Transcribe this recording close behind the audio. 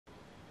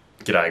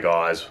G'day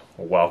guys,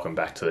 welcome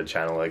back to the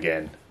channel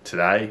again.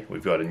 Today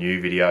we've got a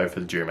new video for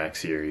the Duramax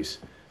series.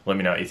 Let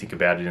me know what you think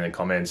about it in the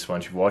comments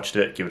once you've watched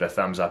it. Give it a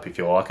thumbs up if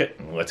you like it,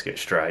 and let's get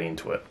straight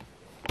into it.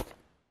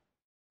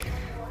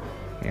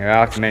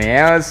 After many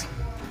hours,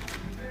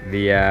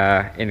 the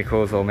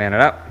intercooler's all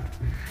mounted up.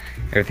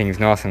 Everything's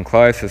nice and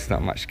close, there's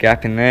not much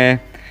gap in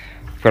there.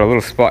 I've got a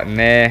little spot in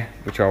there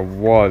which I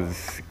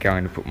was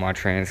going to put my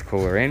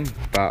transcooler in,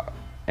 but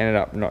ended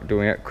up not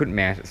doing it, couldn't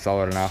mount it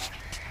solid enough.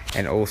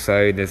 And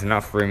also there's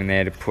enough room in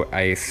there to put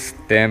a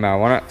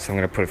thermo on it, so I'm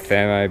going to put a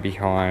thermo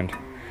behind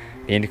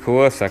the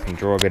intercooler so I can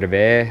draw a bit of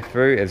air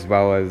through, as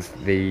well as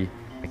the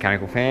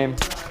mechanical fan.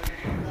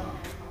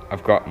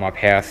 I've got my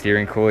power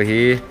steering cooler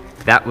here.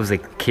 That was a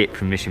kit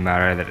from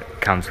Mishimoto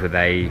that comes with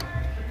a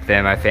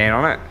thermo fan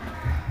on it.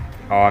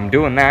 I'm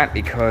doing that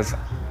because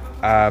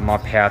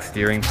my power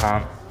steering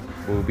pump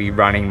will be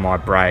running my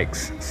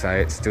brakes, so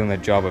it's doing the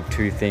job of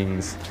two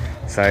things.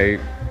 So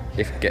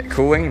if I get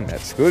cooling,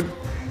 that's good.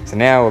 So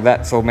now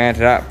that's all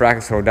mounted up,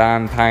 brackets all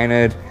done,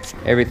 painted,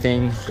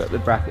 everything. Got the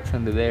brackets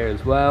under there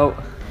as well.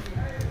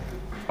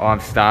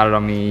 I've started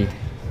on the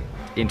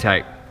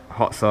intake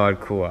hot side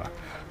cooler.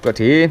 Got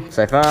to here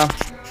so far. I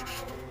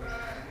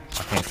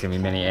think it's gonna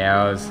be many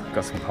hours.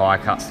 Got some pie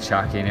cuts to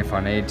chuck in if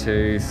I need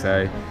to.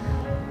 So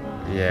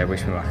yeah,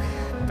 wish me luck.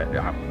 But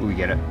we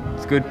get it.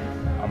 It's good.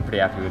 I'm pretty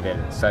happy with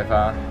it. So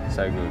far,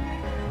 so good.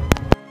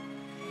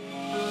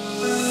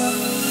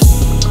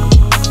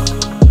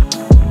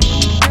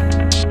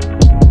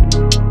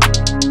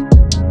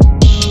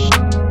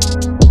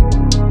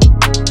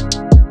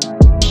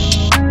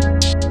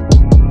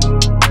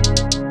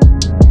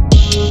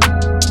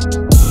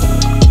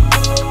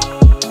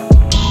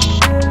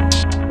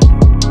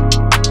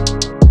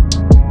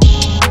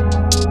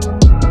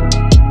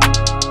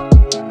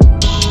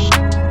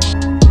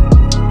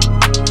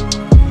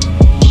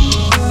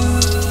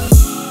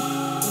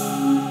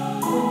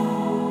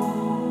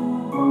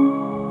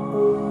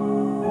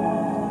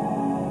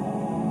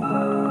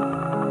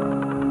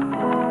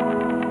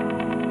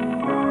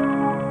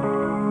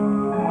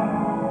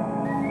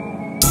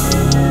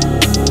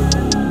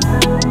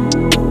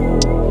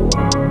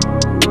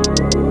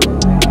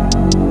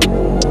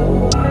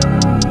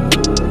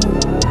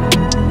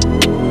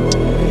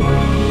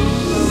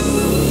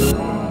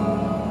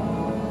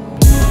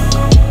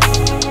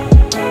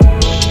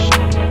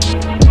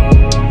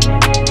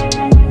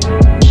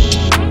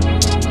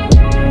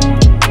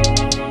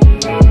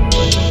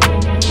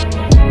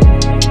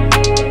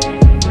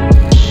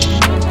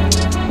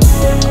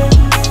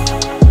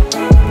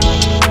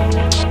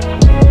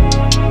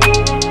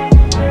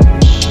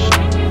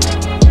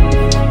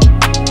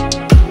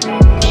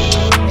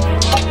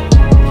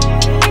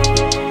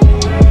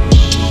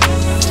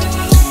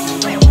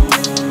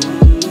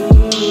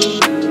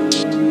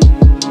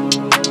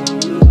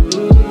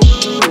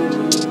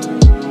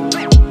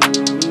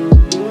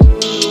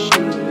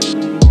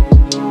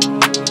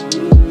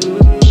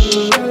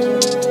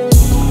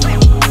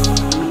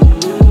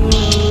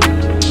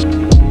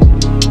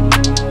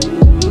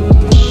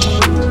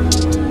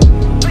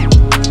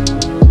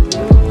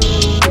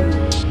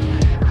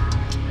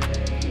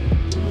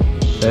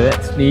 So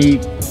that's the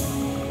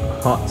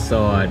hot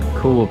side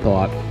cooler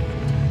pipe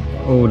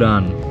all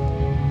done.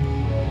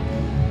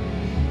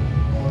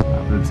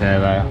 Up to the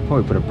turbo,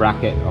 probably put a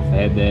bracket off the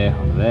head there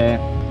onto there,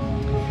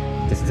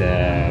 just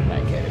to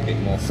make it a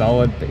bit more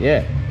solid. But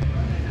yeah,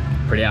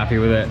 pretty happy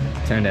with it.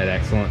 Turned out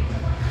excellent.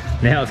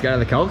 Now let's go to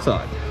the cold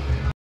side.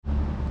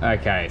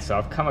 Okay, so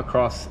I've come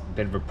across a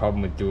bit of a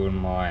problem with doing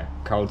my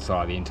cold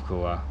side, the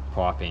intercooler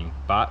piping,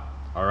 but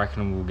I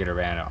reckon we'll get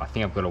around it. I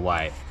think I've got a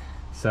way.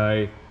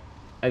 So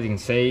as you can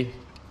see,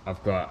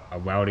 I've got a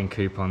welding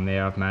coupe on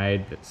there I've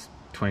made that's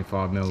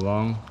 25mm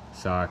long,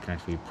 so I can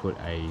actually put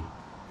a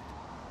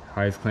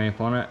hose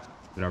clamp on it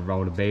that I've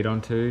rolled a bead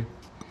onto.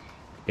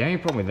 The only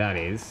problem with that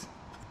is,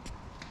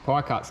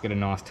 pie cuts get a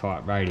nice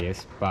tight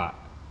radius, but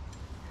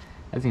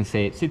as you can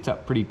see, it sits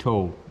up pretty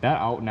tall.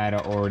 That alternator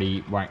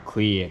already won't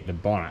clear the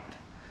bonnet,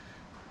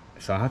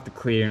 so I have to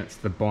clearance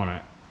the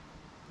bonnet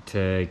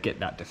to get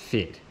that to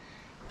fit.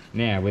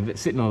 Now, with it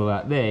sitting all the way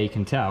up there, you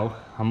can tell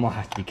I might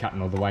have to be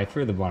cutting all the way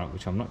through the bonnet,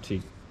 which I'm not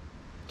too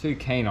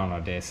keen on, I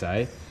dare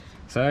say.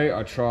 So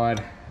I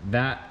tried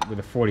that with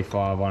a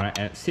 45 on it,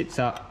 and it sits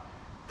up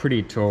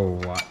pretty tall.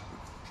 Like,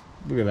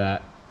 look at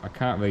that. I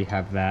can't really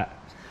have that.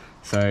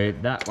 So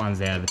that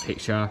one's out of the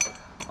picture.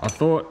 I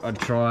thought I'd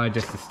try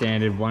just a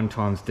standard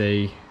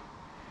 1x-D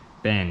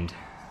bend,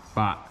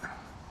 but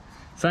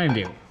same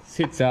deal.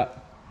 Sits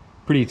up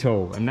pretty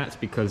tall, and that's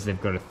because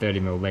they've got a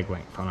 30mm leg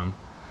length on them.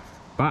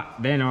 But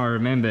then I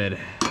remembered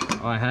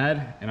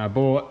I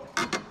bought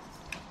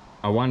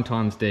a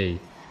 1x-D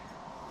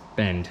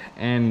bend,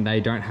 and they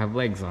don't have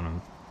legs on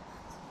them.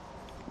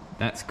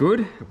 That's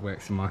good, it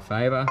works in my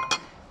favour.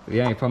 But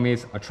the only problem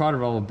is I try to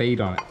roll a bead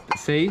on it, but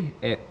see,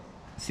 it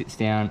sits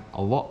down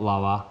a lot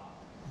lower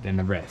than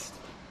the rest.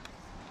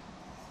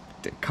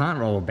 It can't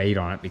roll a bead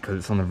on it because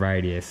it's on the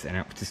radius, and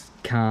it just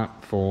can't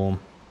form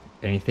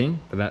anything,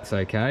 but that's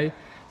okay.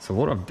 So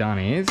what I've done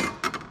is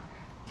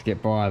to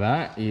get by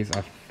that is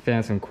I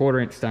found some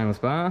 1/4" stainless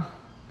bar,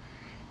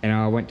 and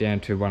I went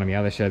down to one of the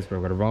other sheds where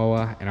I've got a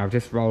roller, and I've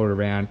just rolled it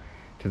around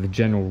to the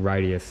general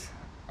radius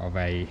of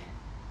a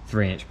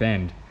 3"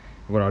 bend.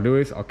 What I'll do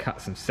is I'll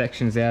cut some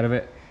sections out of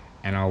it,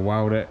 and I'll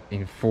weld it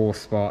in 4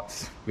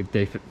 spots with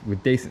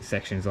decent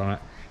sections on it,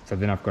 so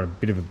then I've got a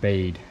bit of a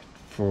bead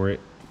for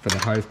the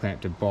hose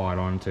clamp to bite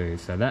onto.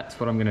 So that's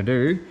what I'm going to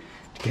do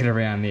to get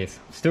around this.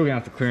 I'm still going to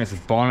have to clearance this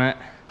bonnet.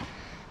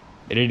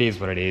 It is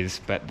what it is,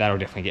 but that'll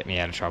definitely get me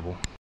out of trouble.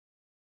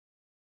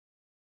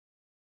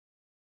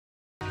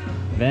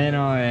 Then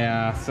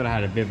I sort of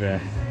had a bit of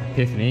an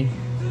epiphany,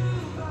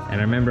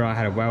 and I remember I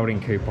had a welding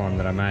coupon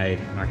that I made,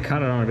 and I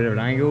cut it on a bit of an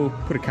angle,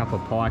 put a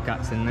couple of pie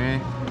cuts in there,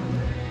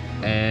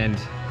 and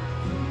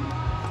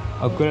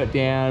I've got it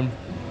down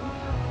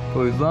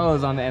for as low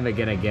as I'm ever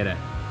gonna get it.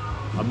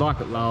 I'd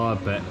like it lower,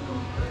 but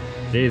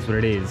it is what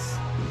it is.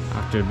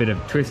 After a bit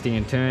of twisting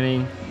and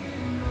turning,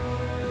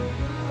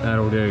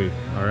 that'll do,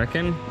 I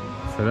reckon.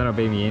 So that'll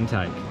be my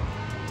intake.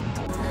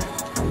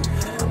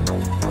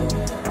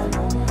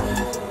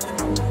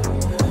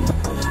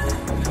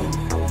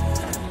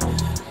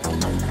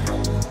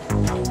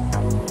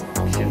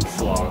 Shit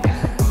slog.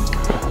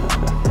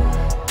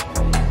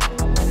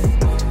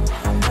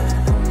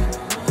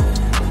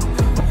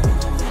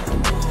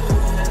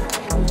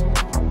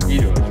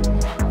 You do it.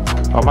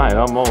 Oh mate,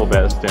 I'm all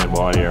about standing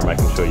behind you and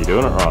making sure you're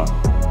doing it right.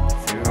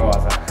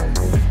 Supervisor.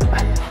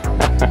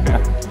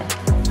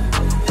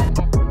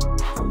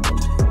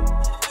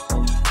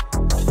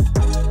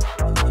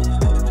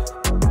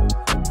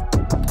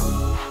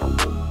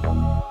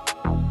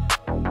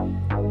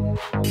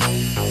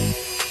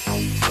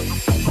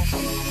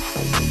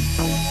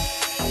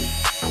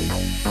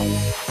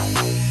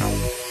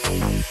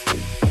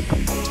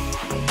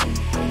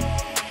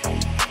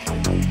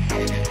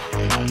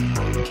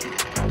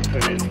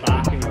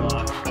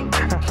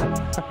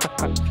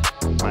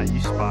 Mate,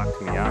 you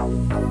sparked me up.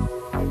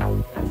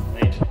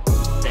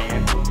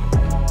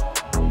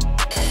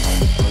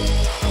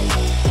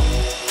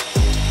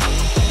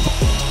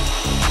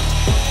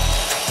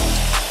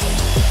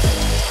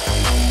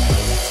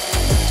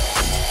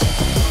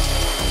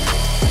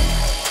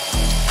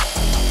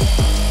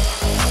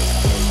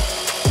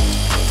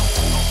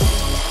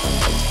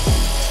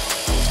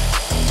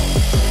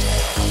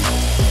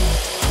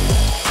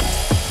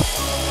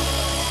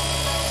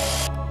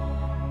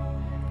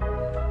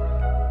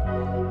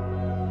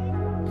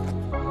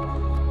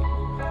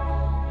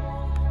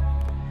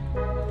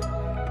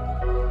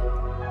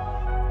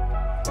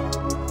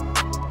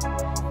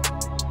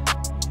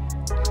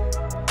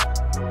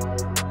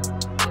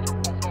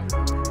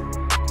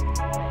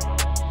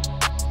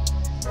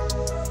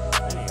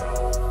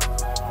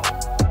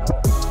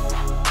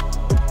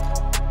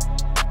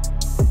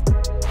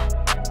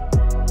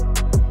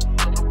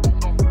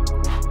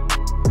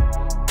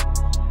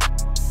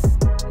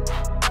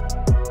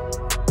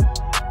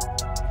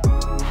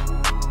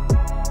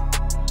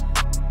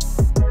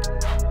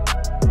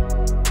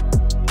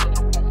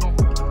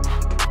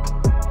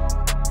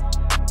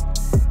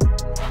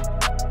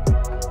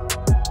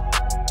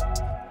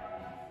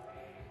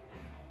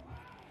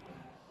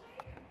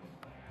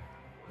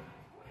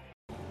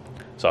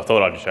 So I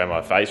thought I'd just show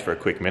my face for a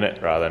quick minute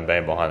rather than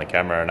being behind the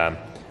camera, and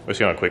we're just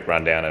going a quick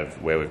rundown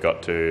of where we've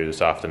got to this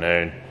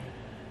afternoon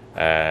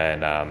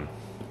and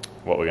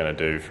what we're going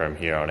to do from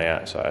here on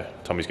out. So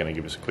Tommy's going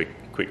to give us a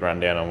quick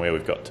rundown on where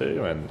we've got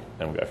to, and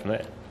then we'll go from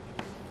there.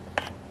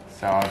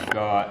 So I've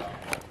got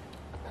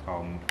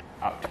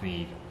up to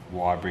me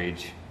wire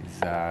bridge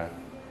is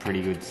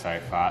pretty good so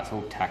far. It's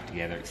all tacked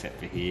together except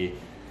for here.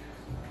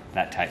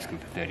 That tape's good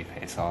for 30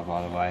 PSI,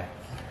 by the way.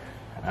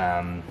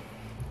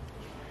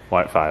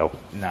 Won't fail.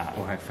 Nah, it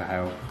won't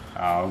fail.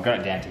 I've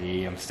got it down to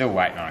here. I'm still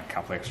waiting on a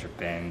couple extra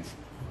bends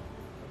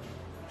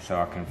so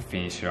I can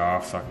finish it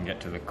off, so I can get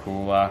to the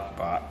cooler,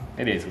 but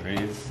it is what it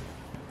is.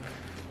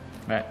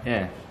 But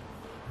yeah.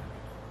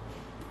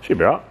 Should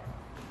be right.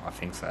 I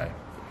think so.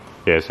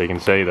 Yeah, so you can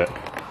see that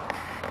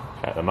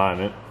at the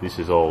moment this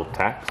is all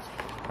tacked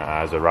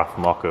as a rough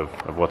mock of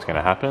what's going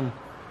to happen,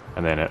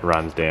 and then it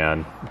runs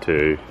down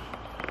to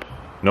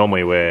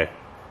normally where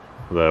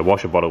the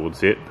washer bottle would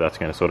sit. That's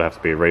going to sort of have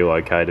to be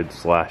relocated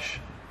slash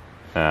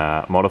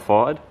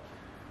modified,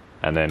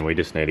 and then we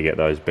just need to get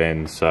those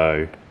bends.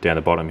 So down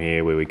the bottom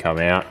here where we come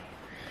out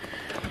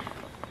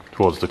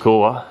towards the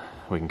cooler,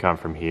 we can come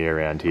from here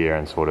around here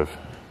and sort of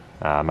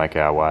make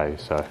our way.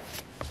 So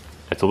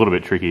it's a little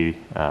bit tricky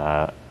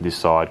this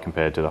side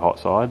compared to the hot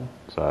side,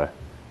 so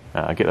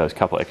get those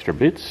couple extra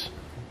bits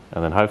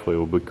and then hopefully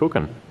we'll be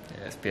cooking.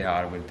 Yeah, it's a bit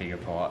harder with a bigger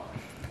pot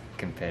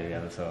compared to the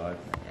other side.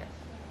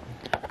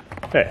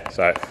 Yeah,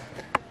 so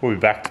we'll be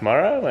back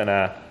tomorrow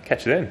and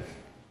catch you then.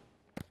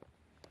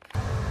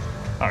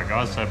 Alright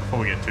guys, so before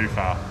we get too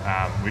far,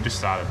 we just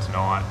started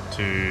tonight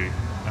to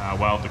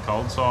weld the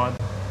cold side.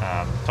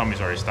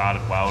 Tommy's already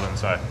started welding,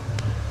 so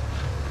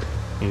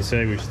you can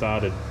see we've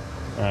started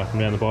from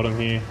down the bottom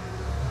here,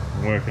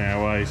 working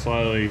our way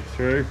slowly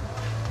through.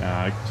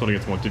 It sort of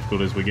gets more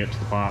difficult as we get to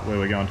the part where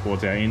we're going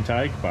towards our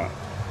intake, but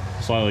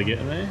slowly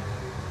getting there.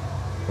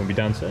 We'll be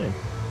done soon.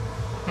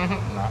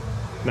 No.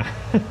 No.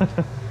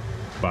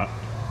 But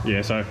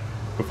yeah, so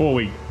before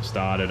we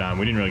started,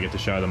 we didn't really get to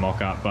show the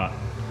mock-up, but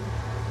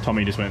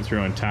Tommy just went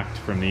through and tacked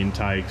from the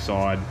intake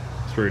side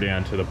through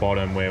down to the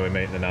bottom where we're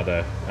meeting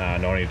another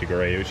 90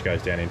 degree, which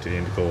goes down into the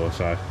intercooler.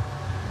 So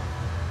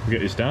we'll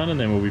get this done and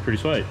then we'll be pretty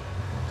sweet.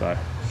 So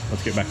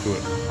let's get back to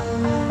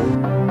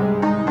it.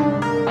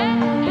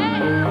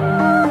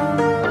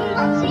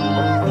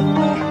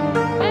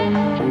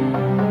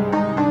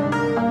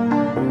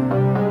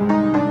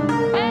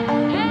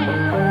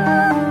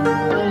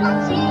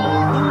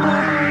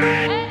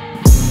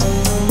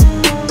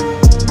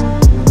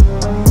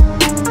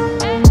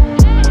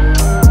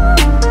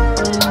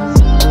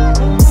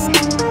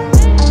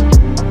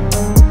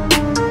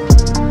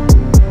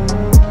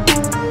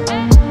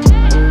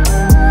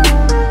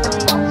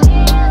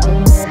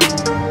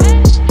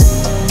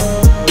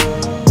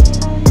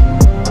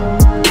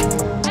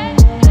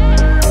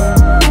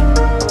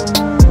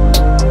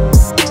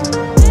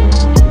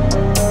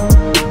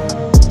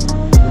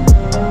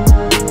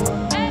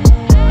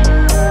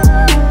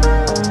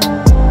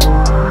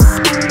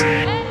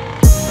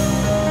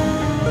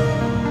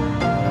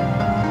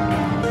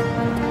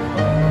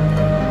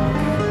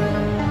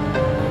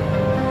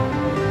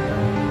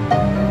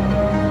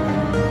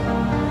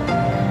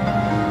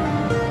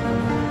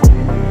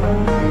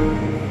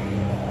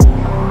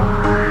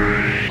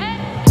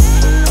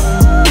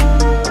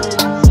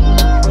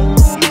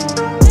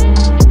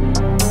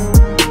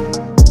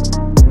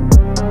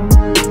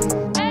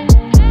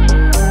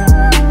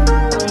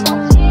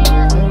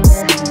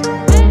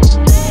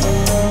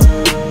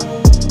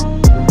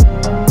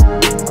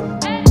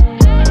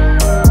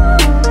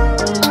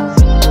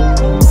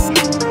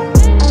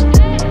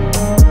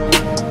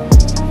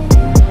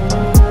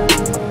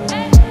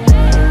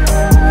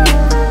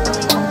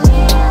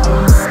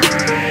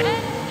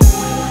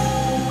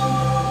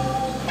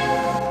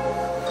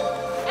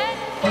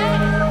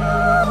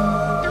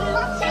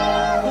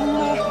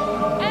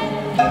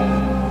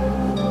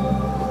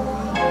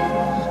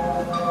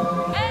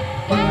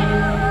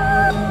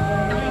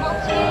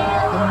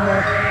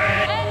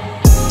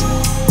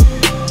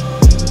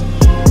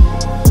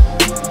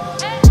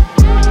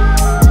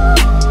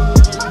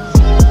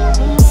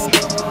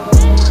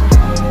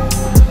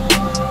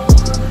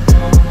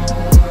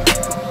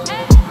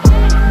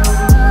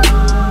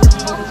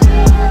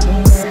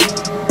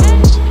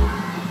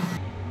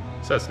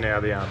 So that's now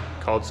the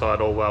cold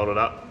side all welded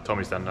up.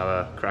 Tommy's done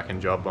another cracking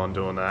job on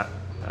doing that.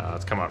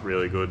 It's come up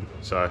really good.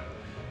 So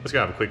let's go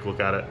have a quick look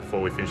at it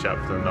before we finish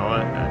up for the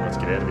night and let's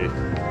get out of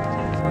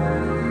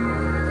here.